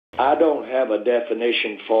I don't have a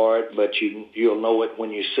definition for it, but you'll know it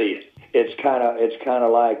when you see it. It's kind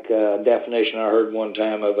of like a definition I heard one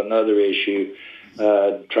time of another issue,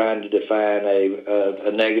 trying to define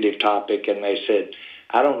a negative topic, and they said,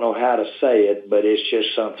 I don't know how to say it, but it's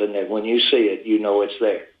just something that when you see it, you know it's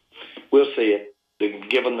there. We'll see it.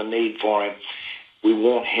 Given the need for him, we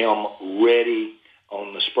want him ready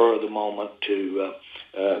on the spur of the moment to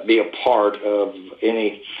be a part of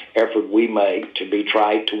any effort we make to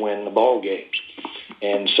try to win the ball games.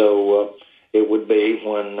 And so it would be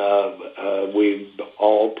when we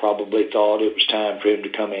all probably thought it was time for him to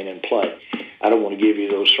come in and play. I don't want to give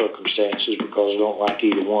you those circumstances because I don't like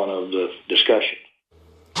either one of the discussions.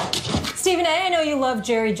 Stephen A., I know you love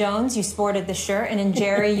Jerry Jones. You sported the shirt, and in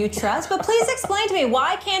Jerry you trust. But please explain to me,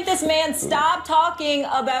 why can't this man stop talking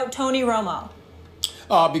about Tony Romo?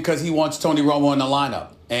 Because he wants Tony Romo in the lineup,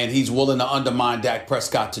 and he's willing to undermine Dak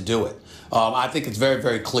Prescott to do it. I think it's very,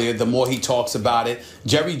 very clear. The more he talks about it,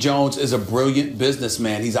 Jerry Jones is a brilliant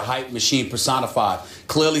businessman. He's a hype machine personified.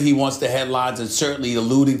 Clearly, he wants the headlines, and certainly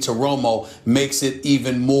alluding to Romo makes it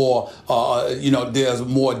even more, there's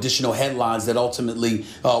more additional headlines that ultimately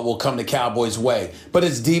will come the Cowboys' way. But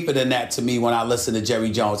it's deeper than that to me when I listen to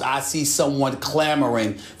Jerry Jones. I see someone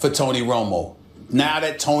clamoring for Tony Romo. Now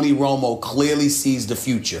that Tony Romo clearly sees the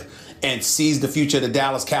future and sees the future of the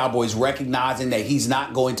Dallas Cowboys, recognizing that he's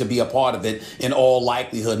not going to be a part of it in all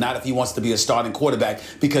likelihood, not if he wants to be a starting quarterback,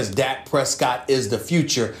 because Dak Prescott is the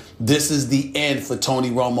future. This is the end for Tony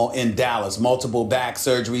Romo in Dallas. Multiple back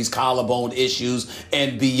surgeries, collarbone issues,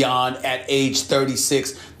 and beyond at age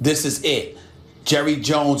 36. This is it. Jerry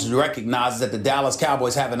Jones recognizes that the Dallas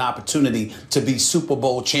Cowboys have an opportunity to be Super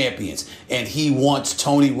Bowl champions, and he wants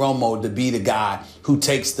Tony Romo to be the guy who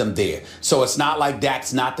takes them there. So it's not like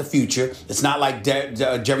Dak's not the future. It's not like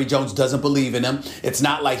Jerry Jones doesn't believe in him. It's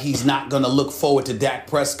not like he's not going to look forward to Dak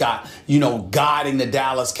Prescott, guiding the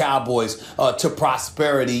Dallas Cowboys to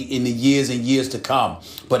prosperity in the years and years to come.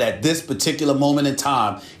 But at this particular moment in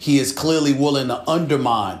time, he is clearly willing to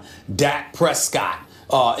undermine Dak Prescott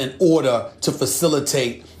in order to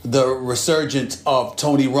facilitate the resurgence of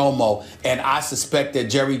Tony Romo. And I suspect that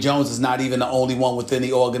Jerry Jones is not even the only one within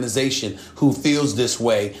the organization who feels this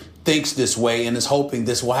way, thinks this way, and is hoping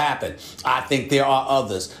this will happen. I think there are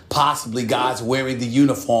others, possibly guys wearing the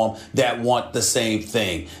uniform, that want the same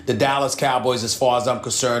thing. The Dallas Cowboys, as far as I'm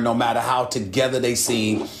concerned, no matter how together they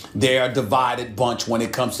seem, they're a divided bunch when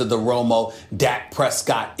it comes to the Romo-Dak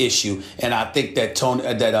Prescott issue. And I think that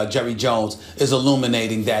Jerry Jones is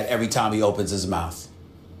illuminating that every time he opens his mouth.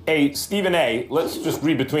 Hey, Stephen A., let's just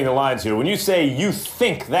read between the lines here. When you say you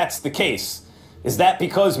think that's the case, is that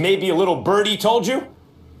because maybe a little birdie told you?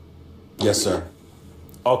 Yes, sir.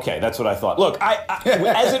 Okay, that's what I thought. Look, you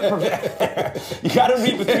got to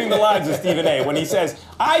read between the lines of Stephen A. When he says,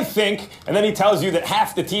 I think, and then he tells you that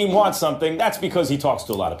half the team wants something, that's because he talks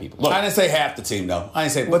to a lot of people. Look, I didn't say half the team, though. I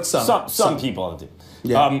didn't say, but some people on the team.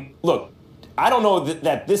 Yeah. Look, I don't know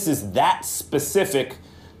that this is that specific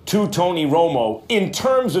to Tony Romo in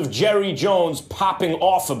terms of Jerry Jones popping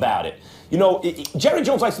off about it. Jerry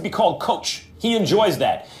Jones likes to be called coach. He enjoys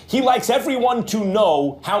that. He likes everyone to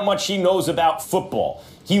know how much he knows about football.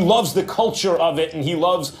 He loves the culture of it, and he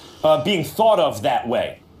loves being thought of that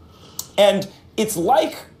way. And it's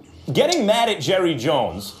like getting mad at Jerry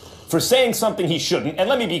Jones for saying something he shouldn't. And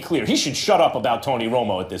let me be clear, he should shut up about Tony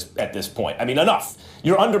Romo at this point. I mean, enough.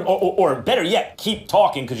 You're or better yet, keep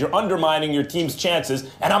talking, because you're undermining your team's chances.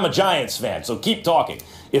 And I'm a Giants fan, so keep talking.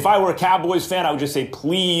 If I were a Cowboys fan, I would just say,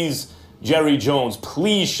 please, Jerry Jones,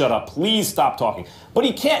 please shut up. Please stop talking. But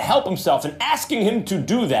he can't help himself, and asking him to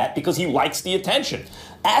do that because he likes the attention.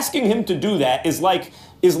 Asking him to do that is like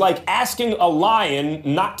asking a lion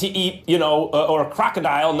not to eat, or a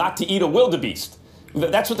crocodile not to eat a wildebeest.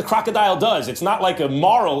 That's what the crocodile does. It's not like a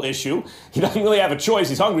moral issue. He doesn't really have a choice.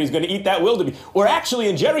 He's hungry. He's going to eat that wildebeest. Or actually,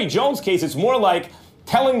 in Jerry Jones' case, it's more like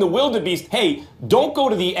telling the wildebeest, hey, don't go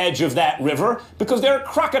to the edge of that river because there are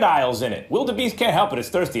crocodiles in it. Wildebeest can't help it. It's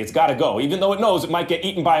thirsty. It's got to go, even though it knows it might get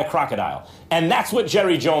eaten by a crocodile. And that's what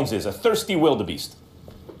Jerry Jones is, a thirsty wildebeest.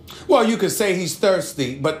 Well, you could say he's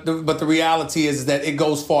thirsty, but the reality is that it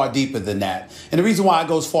goes far deeper than that. And the reason why it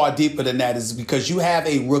goes far deeper than that is because you have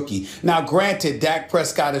a rookie. Now, granted, Dak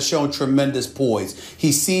Prescott has shown tremendous poise.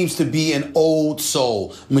 He seems to be an old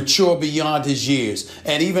soul, mature beyond his years.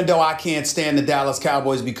 And even though I can't stand the Dallas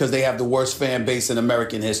Cowboys because they have the worst fan base in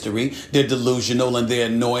American history, they're delusional and they're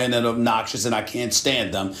annoying and obnoxious and I can't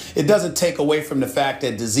stand them, it doesn't take away from the fact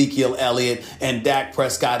that Ezekiel Elliott and Dak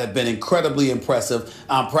Prescott have been incredibly impressive.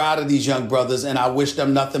 I'm proud proud of these young brothers, and I wish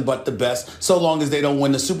them nothing but the best, so long as they don't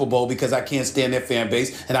win the Super Bowl, because I can't stand their fan base,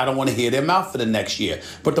 and I don't want to hear their mouth for the next year.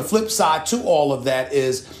 But the flip side to all of that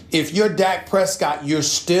is, if you're Dak Prescott, you're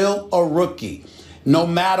still a rookie. No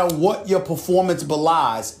matter what your performance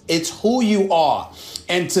belies, it's who you are.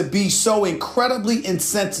 And to be so incredibly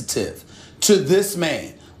insensitive to this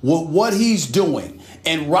man, with what he's doing,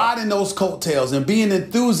 and riding those coattails and being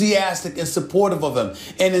enthusiastic and supportive of him.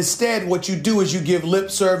 And instead, what you do is you give lip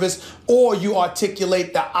service, or you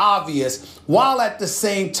articulate the obvious, while at the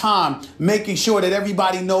same time making sure that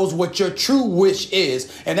everybody knows what your true wish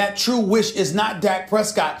is. And that true wish is not Dak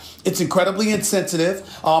Prescott. It's incredibly insensitive.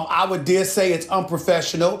 I would dare say it's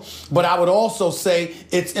unprofessional, but I would also say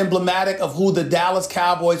it's emblematic of who the Dallas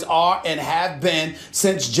Cowboys are and have been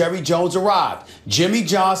since Jerry Jones arrived. Jimmy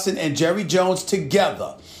Johnson and Jerry Jones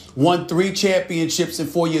together won 3 championships in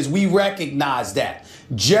 4 years. We recognize that.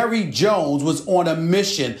 Jerry Jones was on a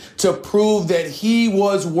mission to prove that he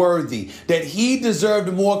was worthy, that he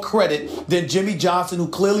deserved more credit than Jimmy Johnson, who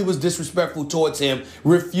clearly was disrespectful towards him,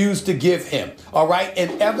 refused to give him. All right.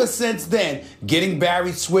 And ever since then, getting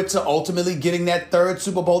Barry Switzer, ultimately getting that 3rd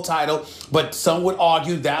Super Bowl title. But some would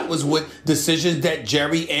argue that was with decisions that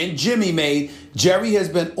Jerry and Jimmy made. Jerry has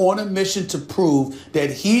been on a mission to prove that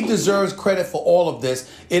he deserves credit for all of this.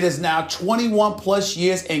 It is now 21 plus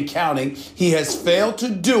years and counting. He has failed to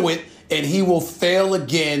do it, and he will fail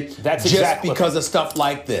again. That's just exactly because of stuff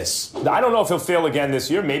like this. I don't know if he'll fail again this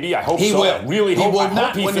year. Maybe. I hope he so. will. I really hope. He will I not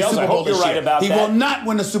hope he win the fails. Super I Bowl hope you're this right year. about he that. will not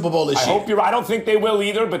win the Super Bowl this year. I hope you're right. I don't think they will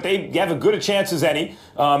either, but they have a good a chance as any.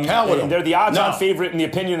 Hell with them. They're the odds-on favorite in the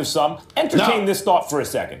opinion of some. Entertain this thought for a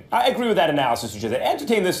second. I agree with that analysis you just said.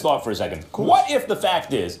 Entertain this thought for a second. What if the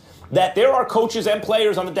fact is that there are coaches and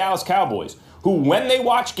players on the Dallas Cowboys who, when they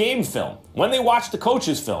watch game film, when they watch the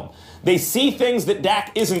coaches' film, they see things that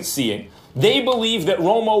Dak isn't seeing. They believe that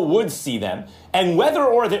Romo would see them. And whether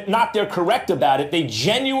or not they're correct about it, they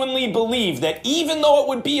genuinely believe that even though it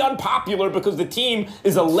would be unpopular because the team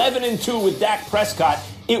is 11-2 with Dak Prescott,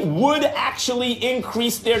 it would actually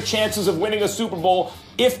increase their chances of winning a Super Bowl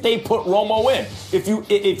if they put Romo in.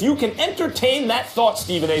 If you can entertain that thought,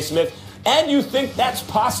 Stephen A. Smith, and you think that's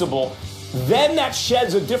possible, then that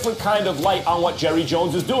sheds a different kind of light on what Jerry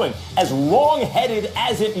Jones is doing. As wrong-headed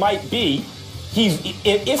as it might be,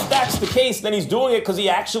 if that's the case, then he's doing it because he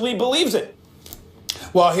actually believes it.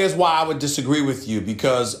 Well, here's why I would disagree with you,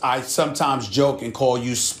 because I sometimes joke and call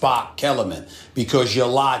you Spock Kellerman, because you're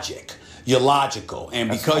logic. You're logical,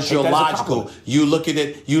 and because you're logical, you look at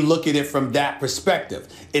it from that perspective.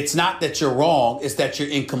 It's not that you're wrong, it's that you're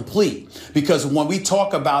incomplete. Because when we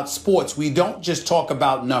talk about sports, we don't just talk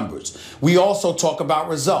about numbers. We also talk about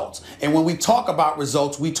results. And when we talk about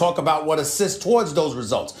results, we talk about what assists towards those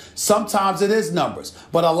results. Sometimes it is numbers,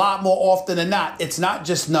 but a lot more often than not, it's not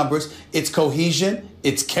just numbers, it's cohesion,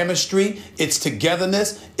 it's chemistry, it's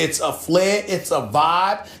togetherness, it's a flair, it's a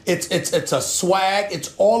vibe, it's a swag,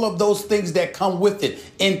 it's all of those things that come with it.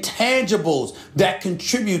 Intangibles that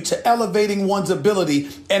contribute to elevating one's ability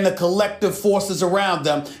and the collective forces around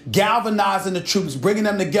them, galvanizing the troops, bringing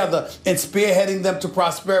them together and spearheading them to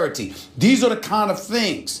prosperity. These are the kind of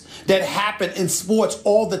things that happen in sports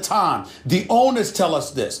all the time. The owners tell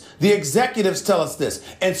us this. The executives tell us this.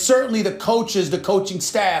 And certainly the coaches, the coaching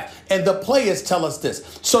staff, and the players tell us this.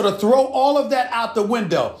 So to throw all of that out the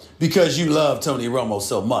window because you love Tony Romo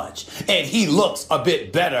so much, and he looks a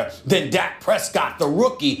bit better than Dak Prescott, the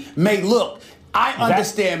rookie, may look. I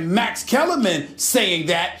understand Max Kellerman saying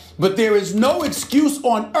that, but there is no excuse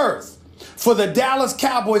on earth for the Dallas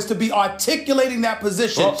Cowboys to be articulating that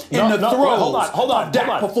position of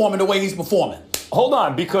Dak performing the way he's performing. Hold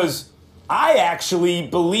on, because I actually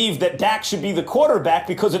believe that Dak should be the quarterback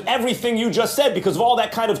because of everything you just said, because of all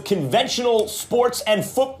that kind of conventional sports and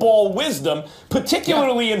football wisdom,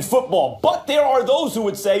 particularly in football. But there are those who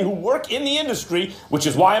would say, who work in the industry, which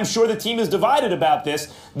is why I'm sure the team is divided about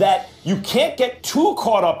this, that you can't get too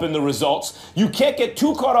caught up in the results. You can't get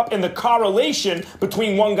too caught up in the correlation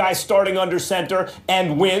between one guy starting under center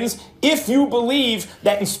and wins, if you believe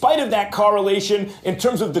that in spite of that correlation, in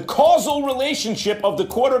terms of the causal relationship of the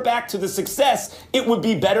quarterback to the success, it would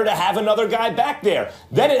be better to have another guy back there.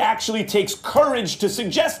 Then it actually takes courage to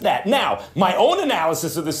suggest that. Now, my own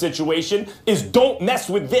analysis of the situation is don't mess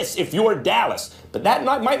with this if you're Dallas. But that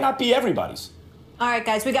might not be everybody's. All right,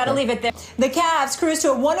 guys, we got to leave it there. The Cavs cruised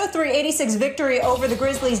to a 103-86 victory over the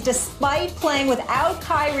Grizzlies despite playing without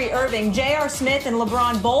Kyrie Irving. J.R. Smith and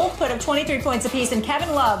LeBron both put up 23 points apiece, and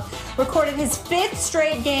Kevin Love recorded his 5th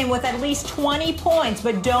straight game with at least 20 points.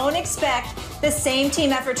 But don't expect the same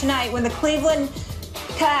team effort tonight when the Cleveland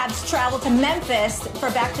Cavs travel to Memphis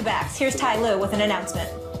for back-to-backs. Here's Ty Lue with an announcement.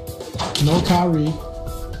 no Kyrie,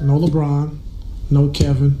 no LeBron, no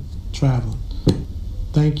Kevin traveling.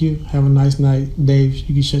 Thank you. Have a nice night. Dave,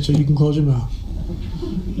 you can close your mouth.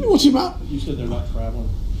 You want your mouth? You said they're not traveling?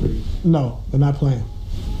 No, they're not playing.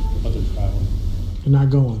 But they're traveling? They're not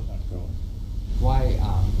going. Not going. Why,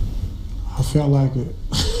 I felt like it.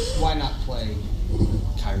 why not play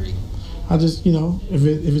Kyrie? I just, if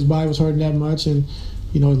his body was hurting that much and,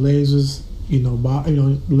 his legs was,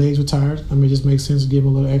 legs were tired, it just makes sense to give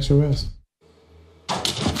him a little extra rest.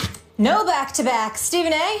 No back-to-back.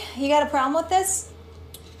 Stephen A., you got a problem with this?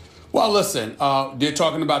 Well, listen, they're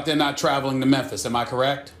talking about they're not traveling to Memphis. Am I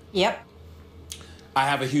correct? Yep. I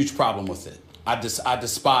have a huge problem with it. I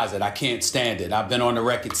despise it. I can't stand it. I've been on the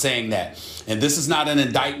record saying that. And this is not an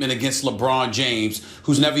indictment against LeBron James,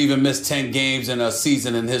 who's never even missed 10 games in a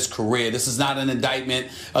season in his career. This is not an indictment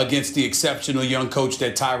against the exceptional young coach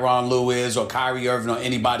that Tyronn Lue is, or Kyrie Irving, or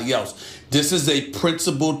anybody else. This is a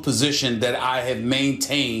principled position that I have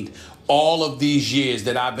maintained all of these years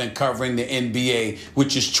that I've been covering the NBA,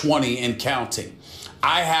 which is 20 and counting.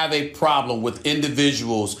 I have a problem with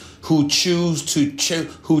individuals who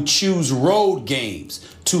choose road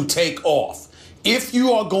games to take off. If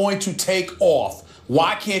you are going to take off,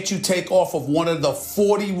 why can't you take off of one of the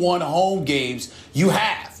 41 home games you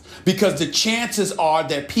have? Because the chances are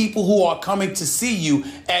that people who are coming to see you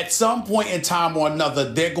at some point in time or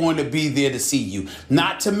another, they're going to be there to see you.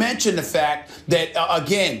 Not to mention the fact that,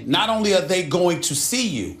 again, not only are they going to see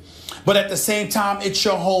you, but at the same time, it's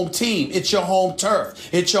your home team, it's your home turf,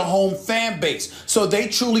 it's your home fan base. So they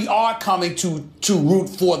truly are coming to root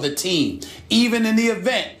for the team, even in the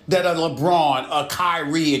event that a LeBron, a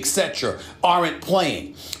Kyrie, etc. aren't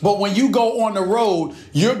playing. But when you go on the road,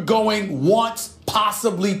 you're going once,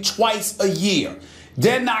 possibly twice a year.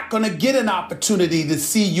 They're not going to get an opportunity to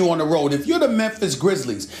see you on the road. If you're the Memphis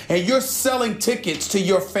Grizzlies and you're selling tickets to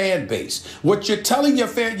your fan base, what you're telling your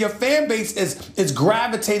fan base is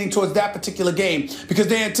gravitating towards that particular game because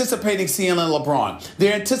they're anticipating seeing a LeBron.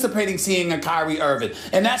 They're anticipating seeing a Kyrie Irving.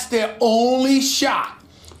 And that's their only shot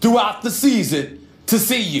throughout the season to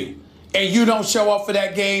see you. And you don't show up for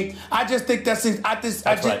that game. I just think I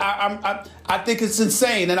think it's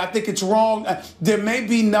insane, and I think it's wrong. There may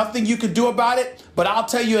be nothing you can do about it, but I'll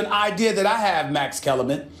tell you an idea that I have, Max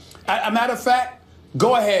Kellerman. A matter of fact,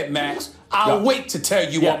 go ahead, Max. I'll wait to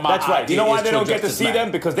tell you what my that's right. idea You know why is they don't get to address see this them?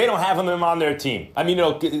 matter. Because they don't have them on their team. I mean,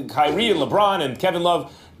 Kyrie and LeBron and Kevin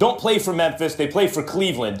Love don't play for Memphis. They play for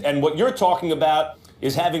Cleveland. And what you're talking about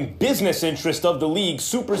is having business interest of the league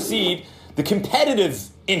supersede the competitive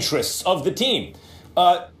interests of the team.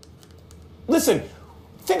 Listen,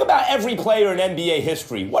 think about every player in NBA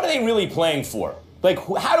history. What are they really playing for? Like,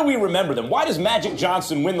 how do we remember them? Why does Magic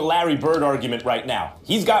Johnson win the Larry Bird argument right now?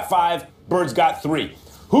 He's got 5, Bird's got 3.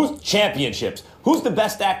 Who's championships? Who's the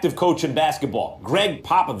best active coach in basketball? Greg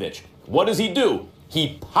Popovich. What does he do?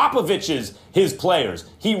 He Popoviches his players.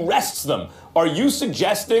 He rests them. Are you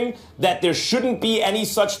suggesting that there shouldn't be any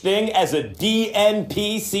such thing as a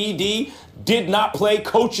DNP-CD, did not play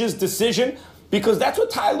coach's decision? Because that's what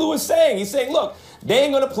Ty Lue is saying. He's saying, look, they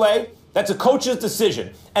ain't going to play. That's a coach's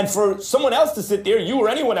decision. And for someone else to sit there, you or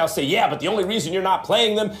anyone else say, yeah, but the only reason you're not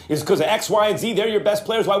playing them is because of X, Y, and Z. They're your best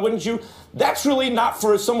players. Why wouldn't you? That's really not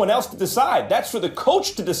for someone else to decide. That's for the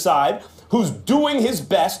coach to decide, who's doing his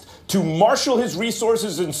best to marshal his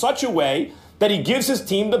resources in such a way that he gives his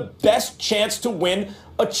team the best chance to win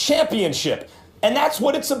a championship. And that's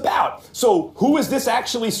what it's about. So who is this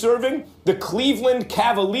actually serving? The Cleveland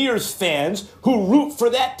Cavaliers fans who root for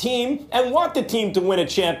that team and want the team to win a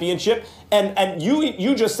championship. And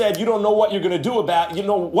you just said you don't know what you're going to do about it. You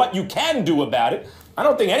know what you can do about it. I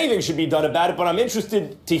don't think anything should be done about it, but I'm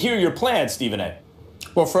interested to hear your plan, Stephen A.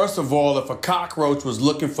 Well, first of all, if a cockroach was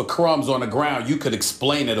looking for crumbs on the ground, you could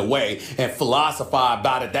explain it away and philosophize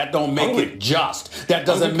about it. That don't make it just. That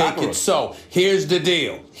doesn't make it so. Here's the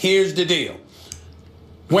deal. Here's the deal.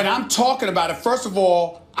 When I'm talking about it, first of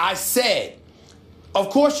all, I said, of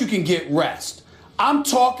course you can get rest. I'm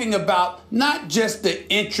talking about not just the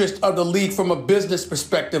interest of the league from a business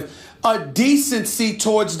perspective, a decency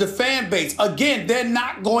towards the fan base. Again, they're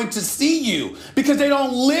not going to see you because they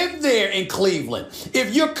don't live there in Cleveland.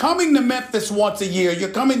 If you're coming to Memphis once a year, you're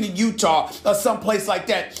coming to Utah or someplace like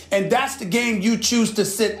that, and that's the game you choose to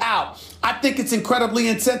sit out, I think it's incredibly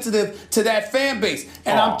insensitive to that fan base.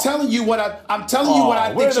 And I'm telling you what I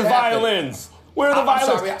think where are should the happen. violins? Where are the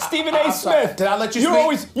violins? Stephen A. Smith. Did I let you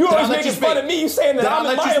You're speak? You're always making fun of me. You saying that I'm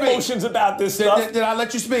in my emotions about this stuff. Did I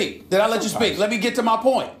let you speak? Did I let you speak? Let me get to my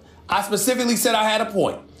point. I specifically said I had a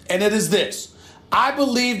point, and it is this. I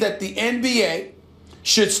believe that the NBA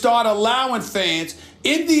should start allowing fans,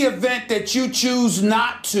 in the event that you choose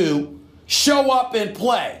not to show up and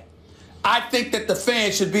play, I think that the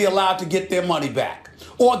fans should be allowed to get their money back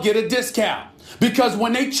or get a discount. Because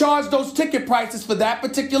when they charged those ticket prices for that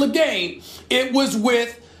particular game, it was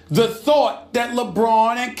with the thought that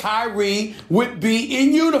LeBron and Kyrie would be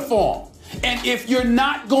in uniform. And if you're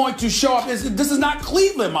not going to show up, this is not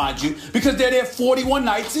Cleveland, mind you, because they're there 41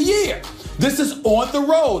 nights a year. This is on the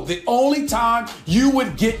road, the only time you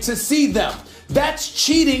would get to see them. That's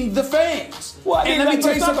cheating the fans. Well, I mean, and let me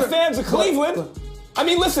tell you something. The fans of Cleveland. I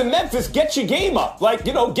mean, listen, Memphis, get your game up. Like,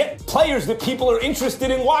 get players that people are interested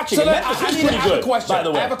in watching. So Memphis is pretty good, by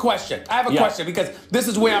the way. I have a question because this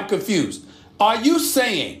is where I'm confused. Are you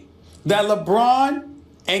saying that LeBron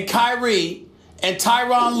and Kyrie and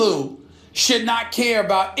Tyronn Lue should not care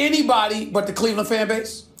about anybody but the Cleveland fan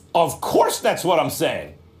base? Of course, that's what I'm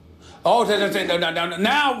saying. Oh,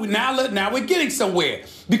 now we're getting somewhere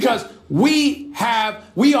because we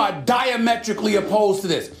are diametrically opposed to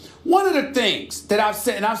this. One of the things that I've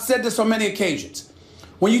said, and I've said this on many occasions,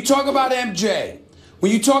 when you talk about MJ,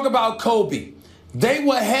 when you talk about Kobe, they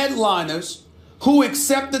were headliners who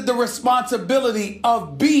accepted the responsibility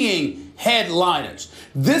of being headliners.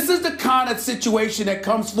 This is the kind of situation that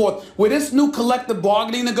comes forth with this new collective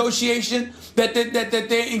bargaining negotiation that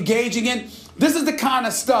they're engaging in. This is the kind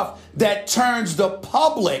of stuff that turns the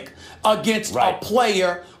public against a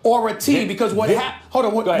player or a team. Because what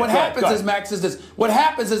happens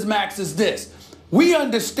is this. We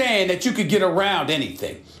understand that you could get around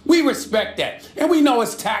anything. We respect that. And we know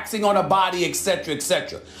it's taxing on a body, etc.,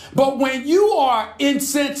 etc. But when you are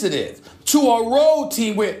insensitive to a road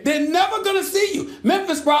team where they're never going to see you,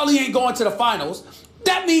 Memphis probably ain't going to the finals,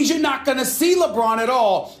 that means you're not going to see LeBron at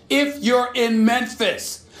all if you're in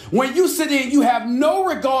Memphis. When you sit in, you have no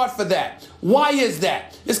regard for that. Why is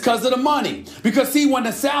that? It's because of the money. Because, see, when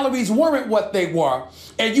the salaries weren't what they were,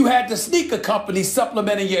 and you had the sneaker company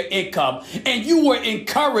supplementing your income, and you were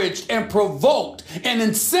encouraged and provoked and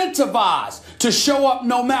incentivized to show up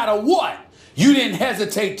no matter what, you didn't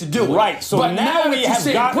hesitate to do it. Right. So but now we have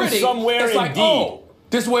gotten somewhere it's like, indeed. oh,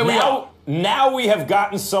 this is where we are. Now we have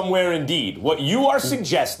gotten somewhere indeed. What you are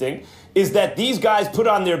suggesting is that these guys put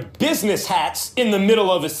on their business hats in the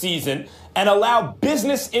middle of a season and allow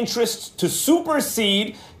business interests to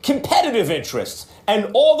supersede competitive interests.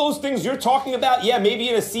 And all those things you're talking about, yeah, maybe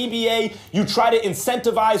in a CBA, you try to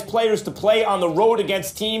incentivize players to play on the road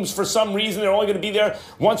against teams for some reason. They're only going to be there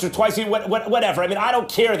once or twice a year, whatever. I mean, I don't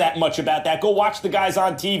care that much about that. Go watch the guys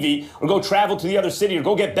on TV or go travel to the other city or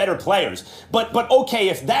go get better players. But okay,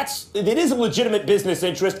 if it is a legitimate business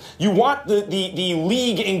interest, you want the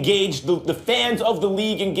league engaged, the fans of the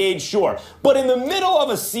league engaged, sure. But in the middle of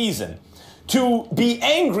a season, to be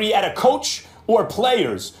angry at a coach or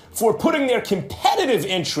players for putting their competitive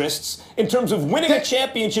interests in terms of winning a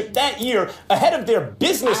championship that year ahead of their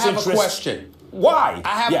business interests. I have a question. Why?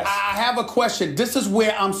 I have a question. This is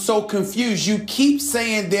where I'm so confused. You keep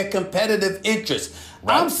saying their competitive interests.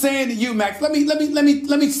 Right. I'm saying to you, Max, let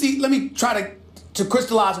me try to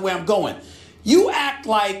crystallize where I'm going. You act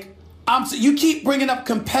like you keep bringing up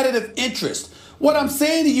competitive interest. What I'm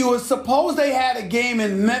saying to you is, suppose they had a game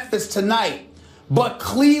in Memphis tonight, but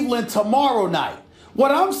Cleveland tomorrow night. What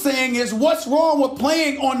I'm saying is, what's wrong with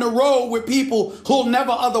playing on the road with people who'll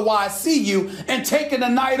never otherwise see you and taking a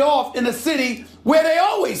night off in a city where they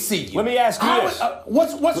always see you? Let me ask you this.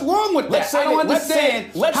 What's wrong with that? I don't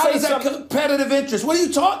understand. How is that competitive interest? What are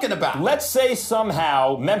you talking about? Let's say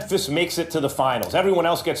somehow Memphis makes it to the finals. Everyone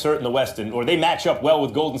else gets hurt in the West, or they match up well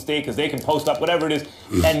with Golden State because they can post up, whatever it is,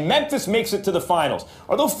 and Memphis makes it to the finals.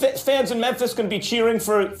 Are those fans in Memphis going to be cheering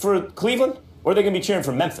for Cleveland, or are they going to be cheering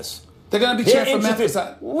for Memphis? They're going to be cheering for Memphis.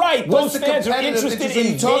 Right. Those fans are interested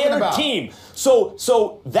in their team.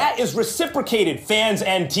 So that is reciprocated, fans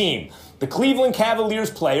and team. The Cleveland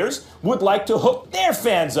Cavaliers players would like to hook their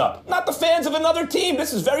fans up, not the fans of another team.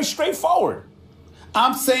 This is very straightforward.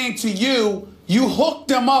 I'm saying to you, you hook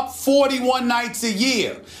them up 41 nights a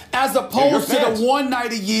year, as opposed to the one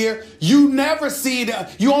night a year you never see them.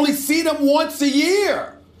 You only see them once a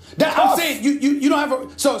year. I'm saying you don't have a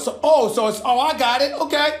I got it.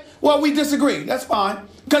 Okay. Well, we disagree. That's fine.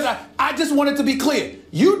 Because I just wanted to be clear.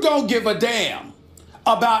 You don't give a damn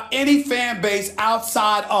about any fan base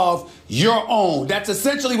outside of your own. That's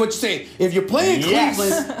essentially what you're saying. If you're playing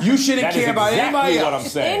Cleveland, you shouldn't care about anybody else. What I'm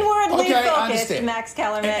saying. Inwardly focused, Max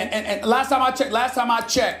Kellerman. And last time I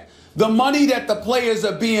checked, the money that the players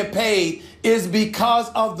are being paid is because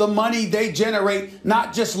of the money they generate,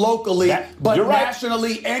 not just locally, but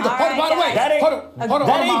nationally. And by the way, that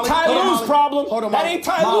ain't Ty Lue's problem. That ain't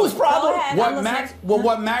Ty Lue's problem.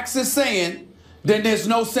 What Max is saying then there's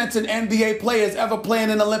no sense in NBA players ever playing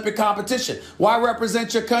in Olympic competition. Why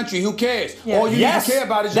represent your country? Who cares? Yeah. All you need to care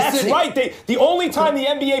about is your city. That's right. The only time the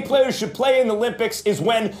NBA players should play in the Olympics is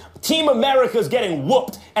when Team America's getting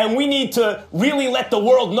whooped, and we need to really let the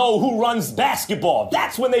world know who runs basketball.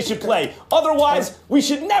 That's when they should play. Otherwise, we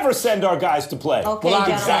should never send our guys to play. Okay, Well, I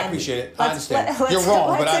gentlemen. appreciate it. I understand. Let's, You're wrong,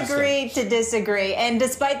 but I let's understand. agree to disagree. And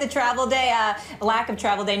despite the travel day, lack of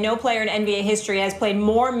travel day, no player in NBA history has played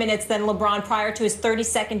more minutes than LeBron prior to his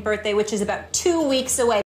 32nd birthday, which is about 2 weeks away.